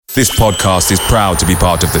This podcast is proud to be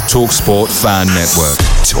part of the TalkSport Fan Network.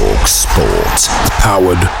 TalkSport.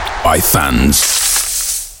 Powered by fans.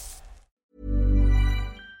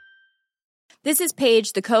 This is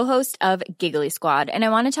Paige, the co-host of Giggly Squad, and I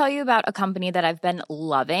want to tell you about a company that I've been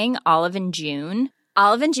loving, Olive & June.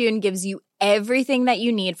 Olive & June gives you everything that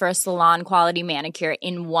you need for a salon-quality manicure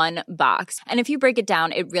in one box. And if you break it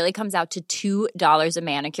down, it really comes out to $2 a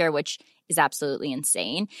manicure, which is absolutely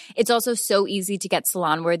insane. It's also so easy to get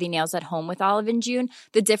salon-worthy nails at home with Olive & June.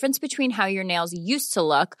 The difference between how your nails used to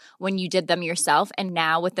look when you did them yourself and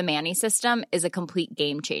now with the Mani system is a complete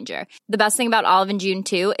game changer. The best thing about Olive & June,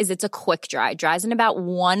 too, is it's a quick dry. Dries in about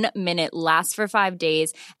 1 minute, lasts for 5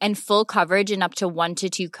 days, and full coverage in up to 1 to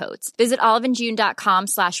 2 coats. Visit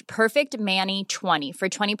oliveandjune.com/perfectmani20 for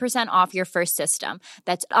 20% off your first system.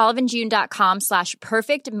 That's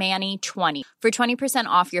oliveandjune.com/perfectmani20 for 20%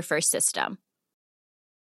 off your first system.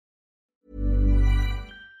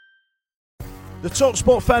 The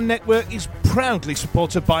TalkSport Fan Network is proudly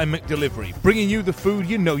supported by McDelivery, bringing you the food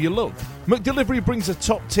you know you love. McDelivery brings a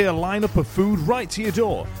top-tier lineup of food right to your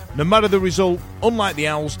door. No matter the result, unlike the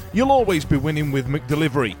Owls, you'll always be winning with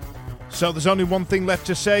McDelivery. So there's only one thing left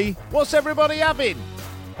to say, what's everybody having?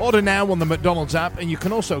 Order now on the McDonald's app, and you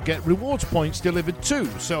can also get rewards points delivered too,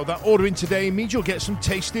 so that ordering today means you'll get some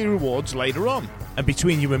tasty rewards later on. And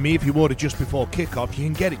between you and me, if you order just before kick-off, you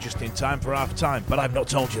can get it just in time for half-time, but I've not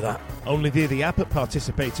told you that. Only via the app at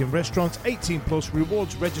participating restaurants, 18 plus,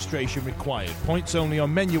 rewards registration required. Points only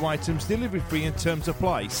on menu items, delivery free and terms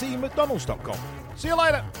apply. See mcdonalds.com. See you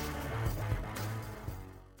later.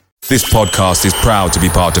 This podcast is proud to be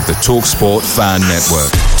part of the TalkSport Fan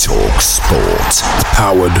Network. TalkSport.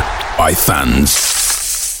 Powered by fans.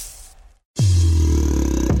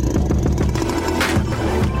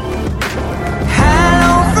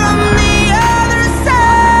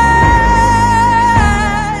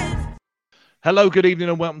 Hello, good evening,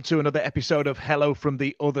 and welcome to another episode of Hello from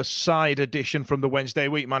the Other Side edition from the Wednesday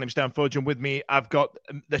week. My name's Dan Fudge, and with me, I've got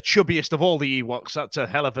the chubbiest of all the Ewoks. That's a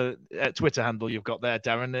hell of a Twitter handle you've got there,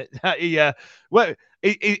 Darren.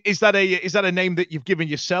 Is that a name that you've given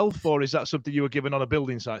yourself, or is that something you were given on a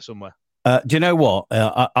building site somewhere? Do you know what?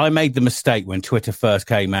 I made the mistake when Twitter first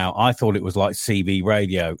came out. I thought it was like CB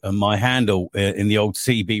Radio, and my handle in the old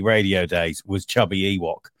CB Radio days was Chubby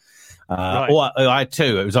Ewok. Right. Or I had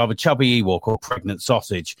two. It was either Chubby Ewok or Pregnant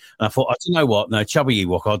Sausage. And I thought, you know what? No, Chubby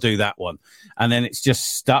Ewok, I'll do that one. And then it's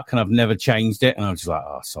just stuck, and I've never changed it. And I'm just like,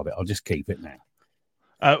 oh, sod it, I'll just keep it now.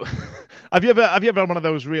 Have you ever had one of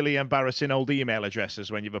those really embarrassing old email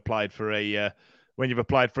addresses when you've applied for a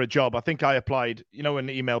job? I think I applied, when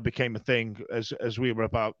email became a thing as we were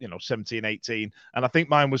about 17, 18, and I think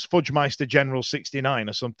mine was Fudgemeister General 69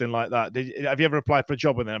 or something like that. Have you ever applied for a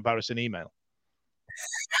job with an embarrassing email?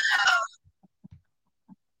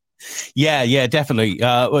 Yeah, definitely.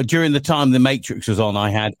 During the time The Matrix was on, I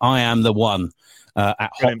had I am the one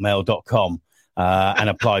at hotmail.com and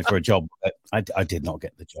applied for a job. I did not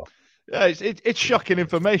get the job. Yeah, it's shocking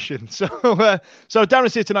information. So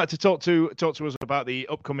Darren's here tonight to talk to us about the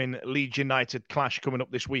upcoming Leeds United clash coming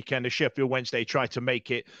up this weekend as Sheffield Wednesday try to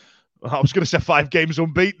make it. I was going to say 5 games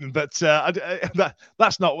unbeaten, but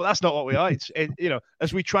that's not what we are. It's,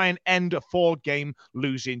 as we try and end a 4-game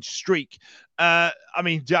losing streak.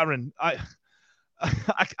 Darren, I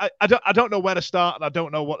don't know where to start, and I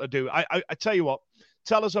don't know what to do. I tell you what,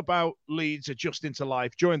 tell us about Leeds adjusting to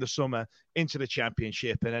life during the summer into the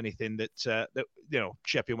Championship, and anything that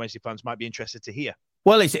Sheffield Wednesday fans might be interested to hear.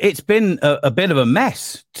 Well, it's been a bit of a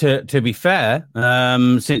mess, to be fair,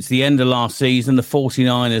 since the end of last season. The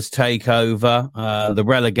 49ers takeover, the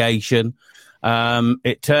relegation.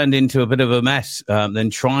 It turned into a bit of a mess. Then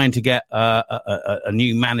trying to get a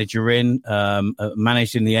new manager in,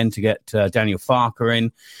 managed in the end to get Daniel Farker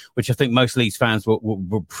in, which I think most Leeds fans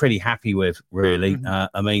were pretty happy with, really.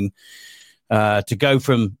 Mm-hmm. To go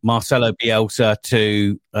from Marcelo Bielsa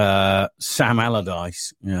to Sam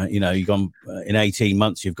Allardyce, you've gone in 18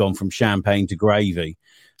 months. You've gone from champagne to gravy.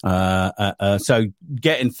 So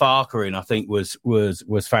getting Farker in, I think, was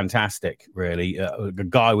fantastic. Really, a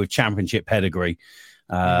guy with championship pedigree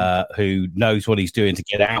who knows what he's doing to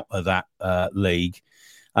get out of that league.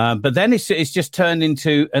 But then it's just turned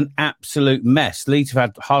into an absolute mess. Leeds have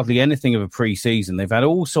had hardly anything of a pre-season. They've had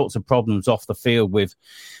all sorts of problems off the field with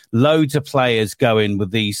loads of players going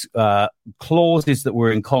with these clauses that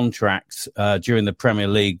were in contracts during the Premier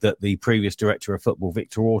League that the previous director of football,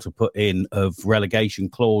 Victor Orta, put in of relegation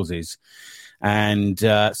clauses. And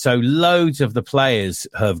so loads of the players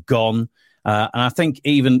have gone. And I think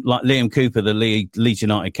even like Liam Cooper, the Leeds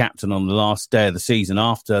United captain, on the last day of the season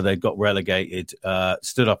after they got relegated,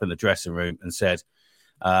 stood up in the dressing room and said,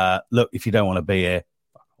 look, if you don't want to be here.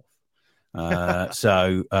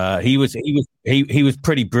 So he was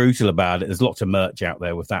pretty brutal about it. There's lots of merch out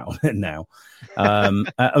there with that on it now,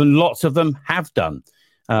 and lots of them have done.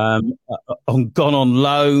 Gone on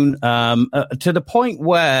loan to the point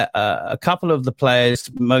where a couple of the players,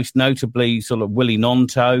 most notably sort of Willie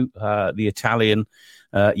Nonto, the Italian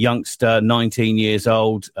youngster, 19 years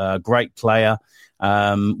old, great player,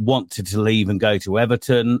 wanted to leave and go to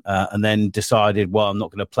Everton, and then decided, well, I'm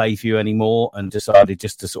not going to play for you anymore, and decided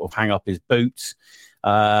just to sort of hang up his boots.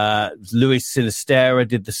 Luis Sinistera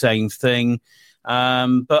did the same thing.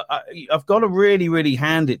 But I've got to really, really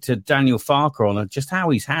hand it to Daniel Farke on just how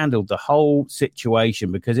he's handled the whole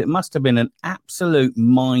situation, because it must have been an absolute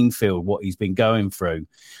minefield what he's been going through,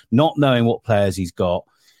 not knowing what players he's got.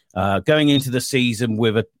 Going into the season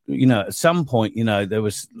with at some point,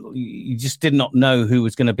 you just did not know who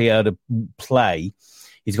was going to be able to play.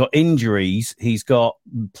 He's got injuries. He's got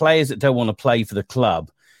players that don't want to play for the club.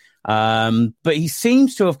 But he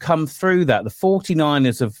seems to have come through that. The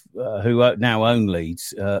 49ers who now own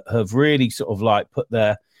Leeds have really sort of like put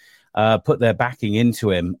their backing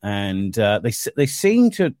into him, and they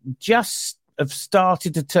seem to just have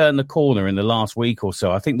started to turn the corner in the last week or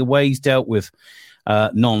so. I think the way he's dealt with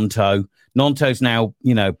Nonto's now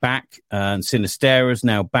back, and Sinistera's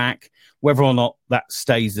now back. Whether or not that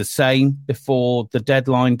stays the same before the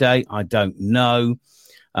deadline day, I don't know.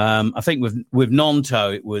 I think with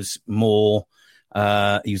Nonto, it was more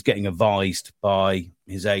he was getting advised by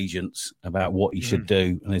his agents about what he should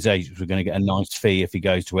do, and his agents were going to get a nice fee if he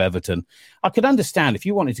goes to Everton. I could understand if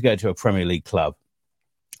you wanted to go to a Premier League club,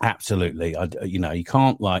 absolutely. You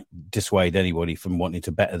can't like dissuade anybody from wanting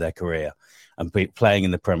to better their career and be playing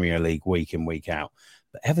in the Premier League week in, week out.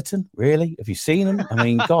 But Everton, really? Have you seen them? I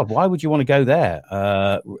mean, God, why would you want to go there?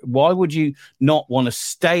 Why would you not want to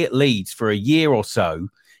stay at Leeds for a year or so,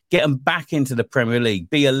 get them back into the Premier League,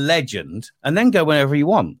 be a legend, and then go whenever you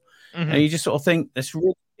want? Mm-hmm. And you just sort of think,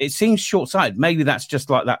 it seems short-sighted. Maybe that's just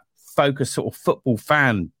like that focused sort of football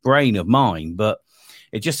fan brain of mine, but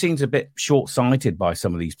it just seems a bit short-sighted by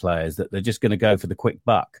some of these players that they're just going to go for the quick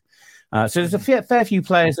buck. So there's a fair few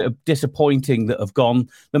players that are disappointing that have gone.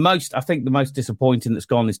 The most disappointing that's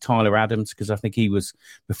gone is Tyler Adams, because I think he was,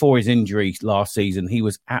 before his injury last season, he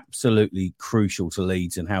was absolutely crucial to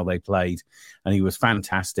Leeds and how they played, and he was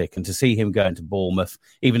fantastic. And to see him going to Bournemouth,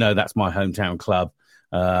 even though that's my hometown club,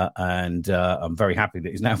 and I'm very happy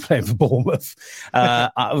that he's now playing for Bournemouth,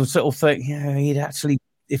 I was sort of thinking, he'd actually,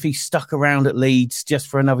 if he stuck around at Leeds just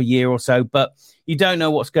for another year or so, but you don't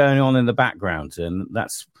know what's going on in the background, and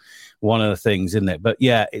that's one of the things, isn't it? But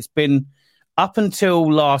yeah, it's been, up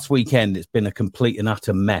until last weekend, it's been a complete and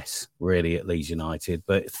utter mess, really, at Leeds United.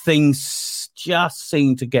 But things just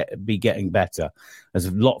seem to be getting better.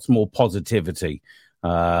 There's lots more positivity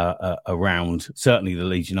around, certainly the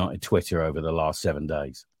Leeds United Twitter over the last 7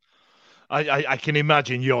 days. I can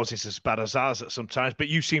imagine yours is as bad as ours at sometimes, but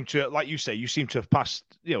you seem to, like you say, you seem to have passed,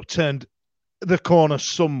 turned the corner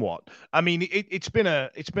somewhat. I mean, it's been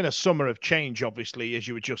a summer of change, obviously, as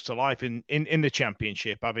you adjust to life in the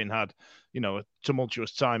Championship, having had a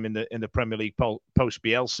tumultuous time in the Premier League post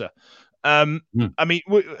Bielsa. I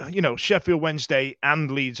mean, Sheffield Wednesday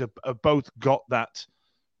and Leeds have both got that,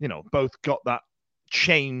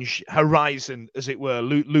 change horizon, as it were,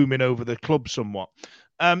 looming over the club somewhat.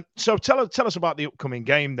 So tell us about the upcoming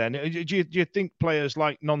game then. Do you think players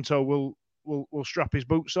like Nonto will strap his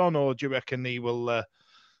boots on, or do you reckon he will, do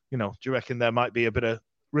you reckon there might be a bit of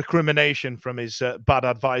recrimination from his bad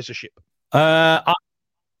advisorship? I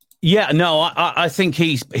think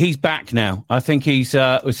he's back now. I think he's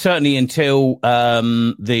certainly until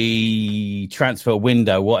the transfer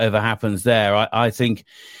window, whatever happens there, I think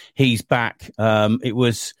he's back. It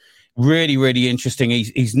was really, really interesting.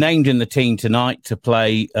 He's named in the team tonight to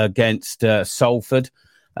play against Salford.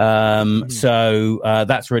 So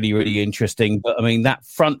that's really, really interesting. But I mean, that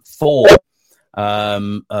front four at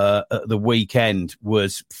the weekend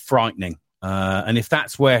was frightening. And if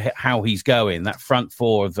that's how he's going, that front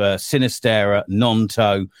four of Sinistera,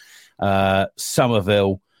 Nonto,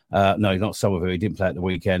 Somerville, no, not Somerville, he didn't play at the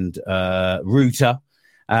weekend, Ruta,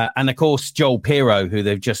 and of course Joel Pirro, who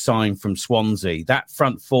they've just signed from Swansea. That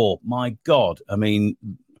front four, my God, I mean,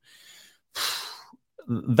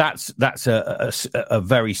 that's a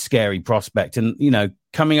very scary prospect. And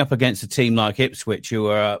coming up against a team like Ipswich, who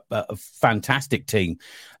are a fantastic team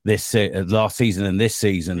this last season and this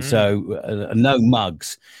season, so no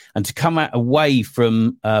mugs, and to come out away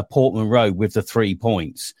from Portman Road with the 3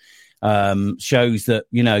 points shows that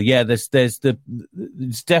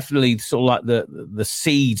there's definitely sort of like the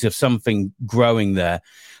seeds of something growing there.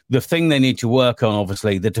 the thing they need to work on,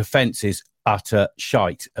 obviously, the defence is utter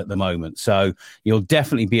shite at the moment. So you'll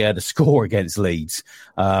definitely be able to score against Leeds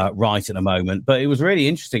right at the moment. But it was really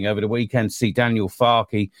interesting over the weekend to see Daniel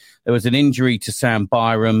Farke. There was an injury to Sam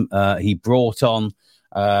Byram. He brought on,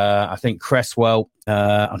 I think, Cresswell.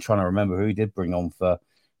 I'm trying to remember who he did bring on for.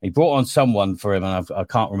 He brought on someone for him, and I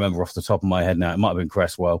can't remember off the top of my head now. It might have been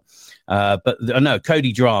Cresswell. But no,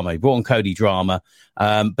 Cody Drama. He brought on Cody Drama,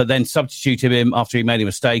 but then substituted him after he made a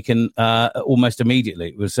mistake, and almost immediately.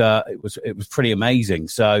 It was pretty amazing.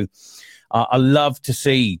 So I love to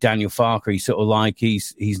see Daniel Farke. He's sort of like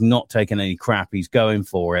he's not taking any crap. He's going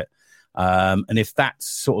for it. And if that's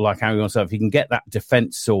sort of like how he wants to, if he can get that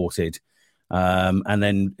defence sorted, and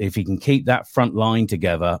then if he can keep that front line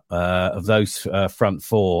together of those front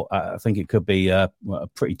four, I think it could be a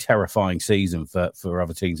pretty terrifying season for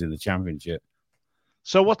other teams in the Championship.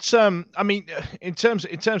 So what's in terms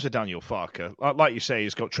of Daniel Farke, like you say,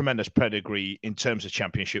 he's got tremendous pedigree in terms of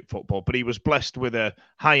Championship football, but he was blessed with a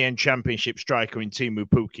high-end Championship striker in Timu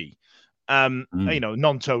Pukki.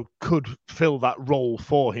 Nonto could fill that role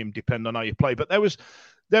for him, depending on how you play. But there was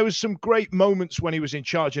some great moments when he was in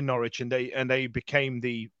charge of Norwich, and they became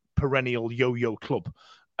the perennial yo-yo club,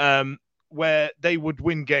 where they would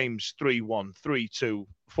win games 3-1, 3-2,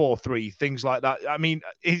 4-3, things like that. I mean,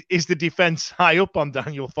 is the defence high up on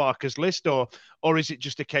Daniel Farke's list, or is it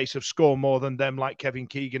just a case of score more than them, like Kevin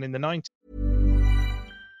Keegan in the 90s?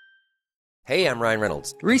 Hey, I'm Ryan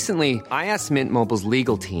Reynolds. Recently, I asked Mint Mobile's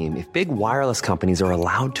legal team if big wireless companies are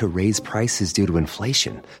allowed to raise prices due to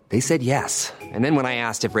inflation. They said yes. And then when I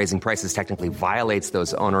asked if raising prices technically violates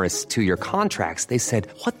those onerous 2-year contracts, they said,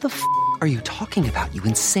 "What the f*** are you talking about, you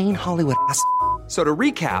insane Hollywood ass?" So to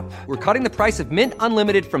recap, we're cutting the price of Mint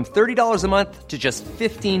Unlimited from $30 a month to just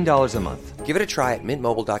 $15 a month. Give it a try at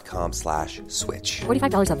mintmobile.com/switch.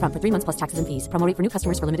 $45 up front for 3 months plus taxes and fees. Promo rate for new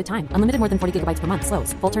customers for limited time. Unlimited more than 40 gigabytes per month.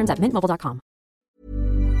 Slows full terms at mintmobile.com.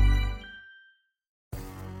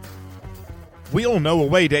 We all know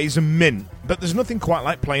away days are mint, but there's nothing quite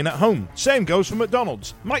like playing at home. Same goes for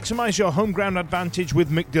McDonald's. Maximise your home ground advantage with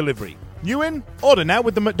McDelivery. You in? Order now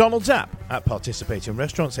with the McDonald's app. At participating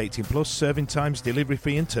restaurants, 18 plus, serving times, delivery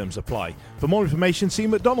fee and terms apply. For more information, see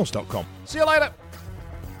mcdonalds.com. See you later.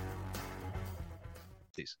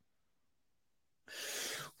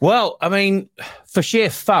 Well, I mean, for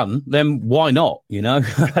sheer fun, then why not? You know,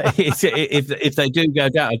 if they do go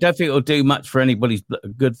down, I don't think it'll do much for anybody's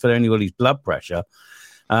blood pressure.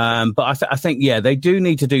 But I think, yeah, they do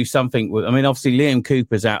need to do something with, I mean, obviously Liam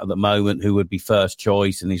Cooper's out at the moment, who would be first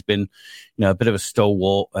choice, and he's been, a bit of a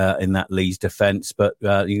stalwart in that Leeds defence. But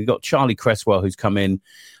you've got Charlie Cresswell, who's come in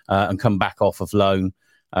and come back off of loan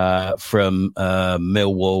from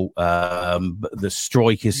Millwall. The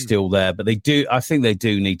strike is still there, but I think they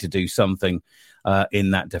do need to do something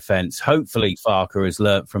in that defence. Hopefully Farke has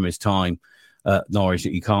learnt from his time at Norwich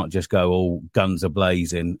that you can't just go all guns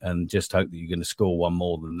a-blazing and just hope that you're going to score one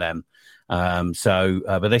more than them.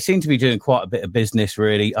 But they seem to be doing quite a bit of business,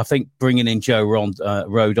 really. I think bringing in Joe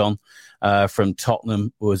Rodon from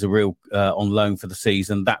Tottenham was a real on loan for the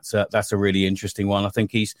season. That's a really interesting one. I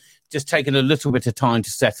think he's just taken a little bit of time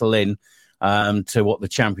to settle in to what the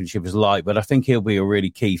Championship is like, but I think he'll be a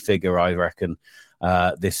really key figure, I reckon,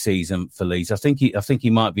 this season for Leeds. I think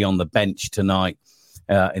he might be on the bench tonight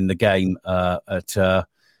in the game at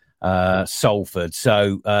Salford.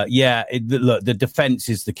 So, look, the defence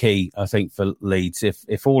is the key, I think, for Leeds.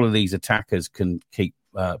 If all of these attackers can keep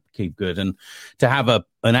good, and to have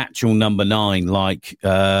an actual number 9 like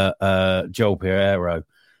Joel Piero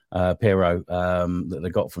that they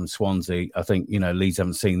got from Swansea, I think Leeds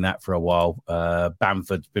haven't seen that for a while.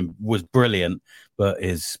 Bamford was brilliant, but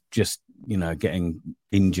is just getting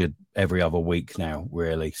injured every other week now,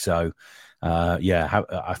 really. So.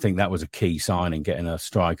 I think that was a key signing, getting a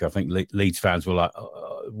striker. I think Leeds fans were like,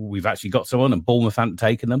 we've actually got someone, and Bournemouth hadn't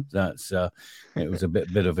taken them. It was a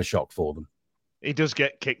bit of a shock for them. He does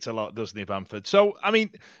get kicked a lot, doesn't he, Bamford? So, I mean,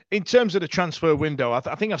 in terms of the transfer window, I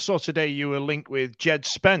think I saw today you were linked with Jed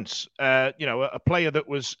Spence, a player that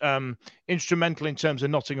was instrumental in terms of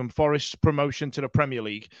Nottingham Forest's promotion to the Premier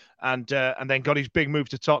League, and then got his big move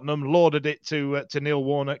to Tottenham, lauded it to Neil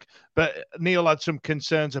Warnock. But Neil had some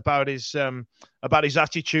concerns about his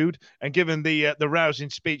attitude, and given the rousing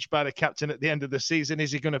speech by the captain at the end of the season,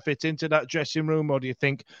 is he going to fit into that dressing room, or do you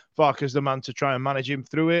think Farke's the man to try and manage him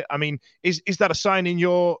through it? I mean, is that a signing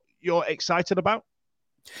you're excited about?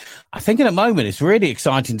 I think at the moment it's really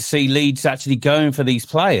exciting to see Leeds actually going for these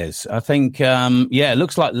players. I think, it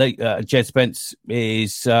looks like Jed Spence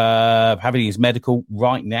is having his medical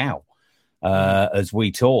right now. as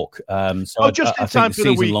we talk. Just in time for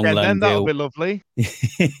the weekend, then that'll be lovely.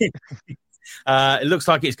 It looks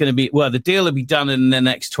like it's going to be, the deal will be done in the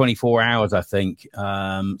next 24 hours, I think.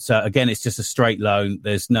 So again, it's just a straight loan.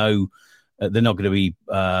 There's no, they're not going to be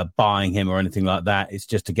buying him or anything like that. It's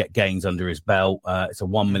just to get gains under his belt. It's a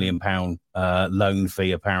 £1 million loan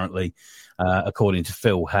fee, apparently, according to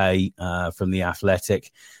Phil Hay from The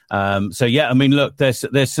Athletic. So yeah, I mean, look, there's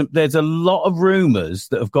a lot of rumours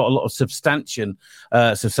that have got a lot of substantiation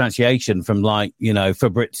from, like, you know,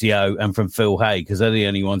 Fabrizio and from Phil Hay, because they're the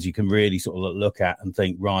only ones you can really sort of look at and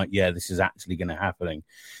think, right, yeah, this is actually going to happen.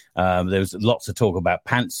 There was lots of talk about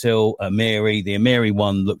Pantsil, Amiri. The Amiri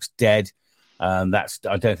one looks dead. I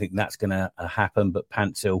don't think that's going to happen. But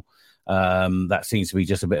Pantsil, that seems to be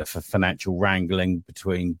just a bit of a financial wrangling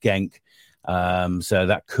between Genk. So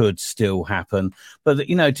that could still happen. But,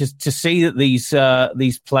 you know, to see that these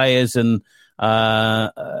players and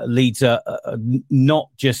Leeds are not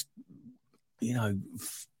just, you know,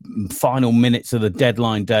 final minutes of the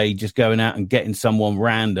deadline day, just going out and getting someone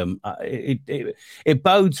random, it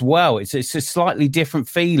bodes well. It's a slightly different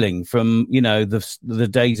feeling from, you know, the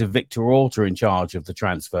days of Victor Orta in charge of the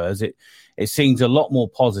transfers. It seems a lot more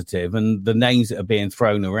positive, and the names that are being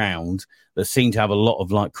thrown around that seem to have a lot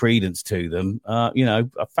of, like, credence to them, you know,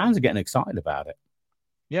 fans are getting excited about it.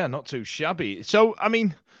 Yeah, not too shabby. So, I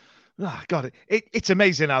mean, God, it's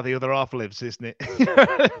amazing how the other half lives, isn't it? You know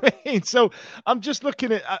what I mean? So I'm just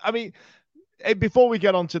looking at, I mean, before we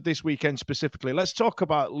get on to this weekend specifically, let's talk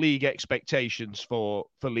about league expectations for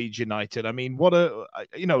Leeds United. I mean,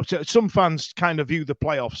 some fans kind of view the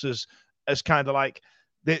playoffs as kind of like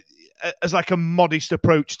as like a modest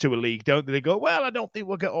approach to a league, don't they? They go, well, I don't think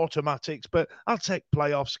we'll get automatics, but I'll take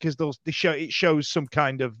playoffs because it shows some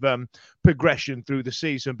kind of progression through the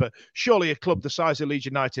season. But surely a club the size of Leeds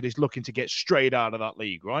United is looking to get straight out of that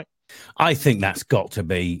league, right? I think that's got to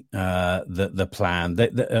be the plan.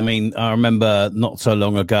 I mean, I remember not so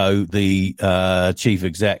long ago the chief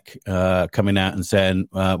exec coming out and saying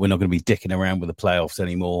we're not going to be dicking around with the playoffs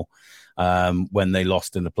anymore. When they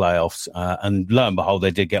lost in the playoffs. And lo and behold,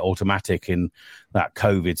 they did get automatic in that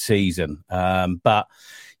COVID season. But,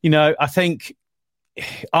 you know, I think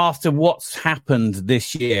after what's happened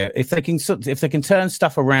this year, if they can turn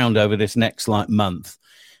stuff around over this next, like, month,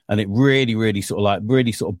 and it really sort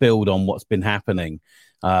of build on what's been happening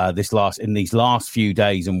in these last few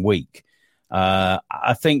days and week,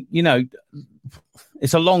 I think, you know,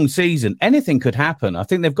 it's a long season. Anything could happen. I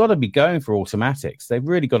think they've got to be going for automatics. They've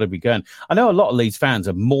really got to be going. I know a lot of Leeds fans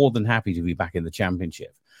are more than happy to be back in the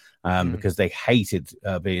Championship because they hated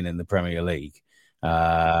being in the Premier League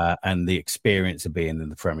and the experience of being in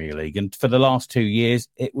the Premier League. And for the last 2 years,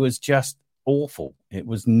 it was just awful. It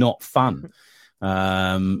was not fun.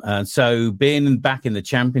 And so being back in the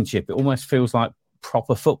Championship, it almost feels like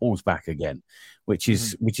proper football's back again, which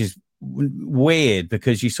is weird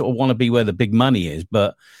because you sort of want to be where the big money is,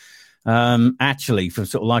 but actually from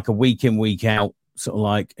sort of like a week in, week out sort of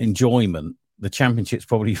like enjoyment, the Championship's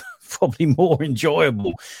probably more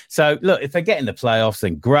enjoyable. So look, if they get in the playoffs,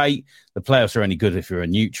 then great. The playoffs are only good if you're a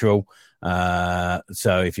neutral.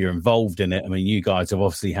 So if you're involved in it, I mean, you guys have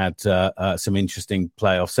obviously had some interesting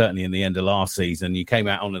playoffs, certainly in the end of last season. You came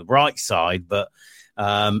out on the right side, but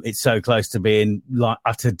it's so close to being like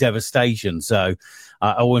utter devastation. So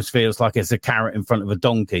it always feels like it's a carrot in front of a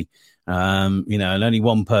donkey, you know, and only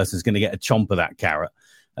one person's going to get a chomp of that carrot.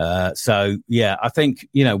 So, yeah, I think,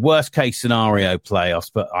 you know, worst case scenario playoffs,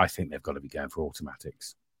 but I think they've got to be going for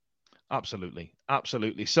automatics. Absolutely.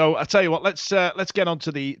 So I tell you what, let's get on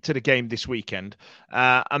to the game this weekend.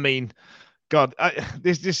 I mean, God,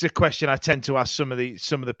 this is a question I tend to ask some of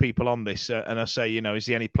the people on this, and I say, you know, is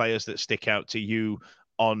there any players that stick out to you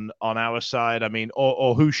on our side? I mean,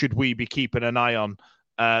 or who should we be keeping an eye on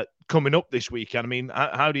coming up this weekend? I mean,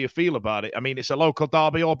 how do you feel about it? I mean, it's a local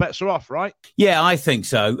derby, all bets are off, right? Yeah, I think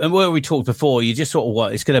so. And where we talked before, you just sort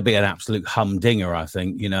of it's going to be an absolute humdinger, I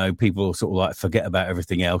think. You know, people sort of like forget about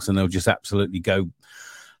everything else and they'll just absolutely go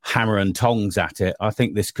hammer and tongs at it. I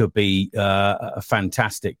think this could be a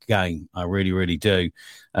fantastic game. I really, really do.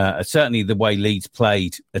 Certainly the way Leeds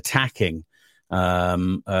played attacking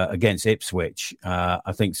against Ipswich,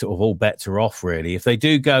 I think sort of all bets are off, really. If they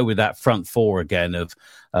do go with that front four again of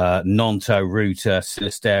Nonto, Ruta,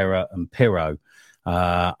 Sinistera and Pirro,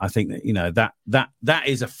 I think that, you know, that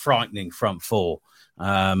is a frightening front four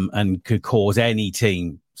and could cause any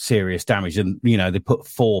team serious damage. And, you know, they put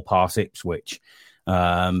 4 past Ipswich.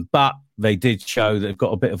 But they did show they've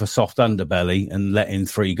got a bit of a soft underbelly and let in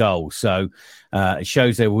 3 goals. So it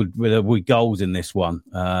shows there would goals in this one.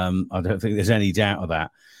 I don't think there's any doubt of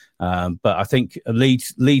that. But I think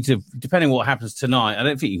Leeds have, depending on what happens tonight, I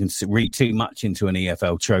don't think you can read too much into an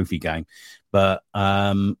EFL trophy game. But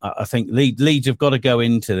I think Leeds have got to go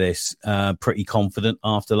into this pretty confident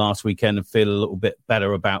after last weekend and feel a little bit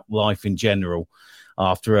better about life in general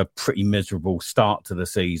after a pretty miserable start to the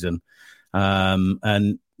season.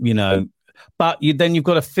 And, you know, but then you've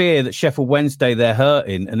got to fear that Sheffield Wednesday, they're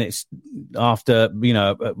hurting, and it's after, you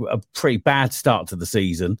know, a pretty bad start to the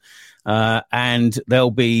season. And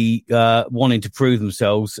they'll be wanting to prove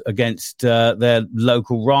themselves against their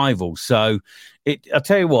local rivals. So I'll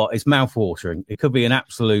tell you what, it's mouthwatering. It could be an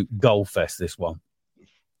absolute goal fest, this one.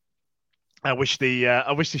 I wish the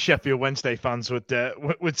Sheffield Wednesday fans would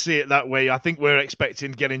see it that way. I think we're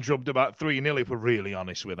expecting getting drubbed about 3-0 if we're really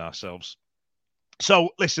honest with ourselves. So,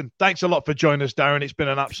 listen, thanks a lot for joining us, Darren. It's been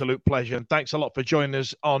an absolute pleasure. And thanks a lot for joining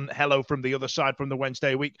us on Hello from the Other Side from the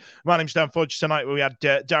Wednesday week. My name's Dan Fudge. Tonight we had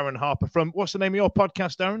Darren Harper from, what's the name of your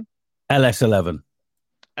podcast, Darren? LS11.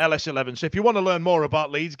 LS11. So if you want to learn more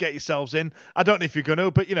about Leeds, get yourselves in. I don't know if you're going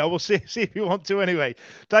to, but, you know, we'll see if you want to anyway.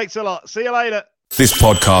 Thanks a lot. See you later. This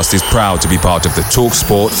podcast is proud to be part of the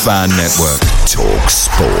TalkSport Fan Network.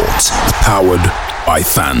 TalkSport. Powered by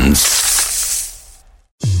fans.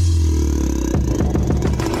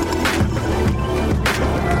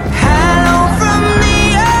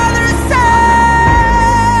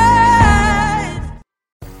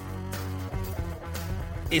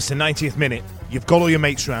 It's the 90th minute. You've got all your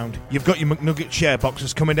mates round. You've got your McNugget share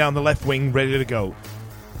boxes coming down the left wing ready to go.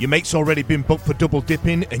 Your mate's already been booked for double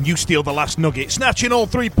dipping and you steal the last nugget, snatching all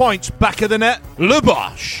 3 points. Back of the net, Le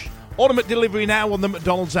Bosch. Order delivery now on the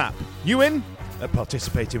McDonald's app. You in? At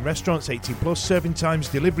participating restaurants, 18 plus, serving times,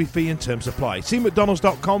 delivery fee and terms apply. See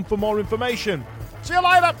mcdonalds.com for more information. See you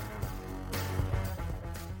later.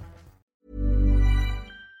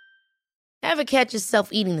 Ever catch yourself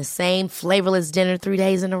eating the same flavorless dinner 3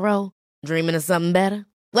 days in a row? Dreaming of something better?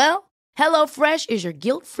 Well, HelloFresh is your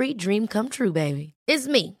guilt-free dream come true, baby. It's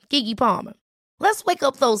me, Keke Palmer. Let's wake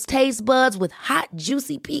up those taste buds with hot,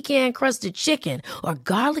 juicy pecan-crusted chicken or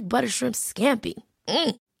garlic butter shrimp scampi.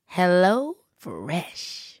 Hello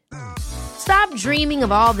Fresh. Stop dreaming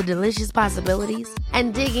of all the delicious possibilities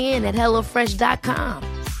and dig in at HelloFresh.com.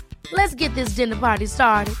 Let's get this dinner party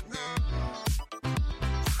started.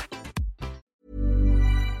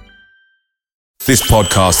 This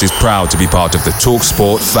podcast is proud to be part of the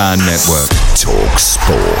TalkSport Fan Network.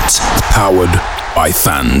 TalkSport. Powered by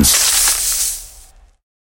fans.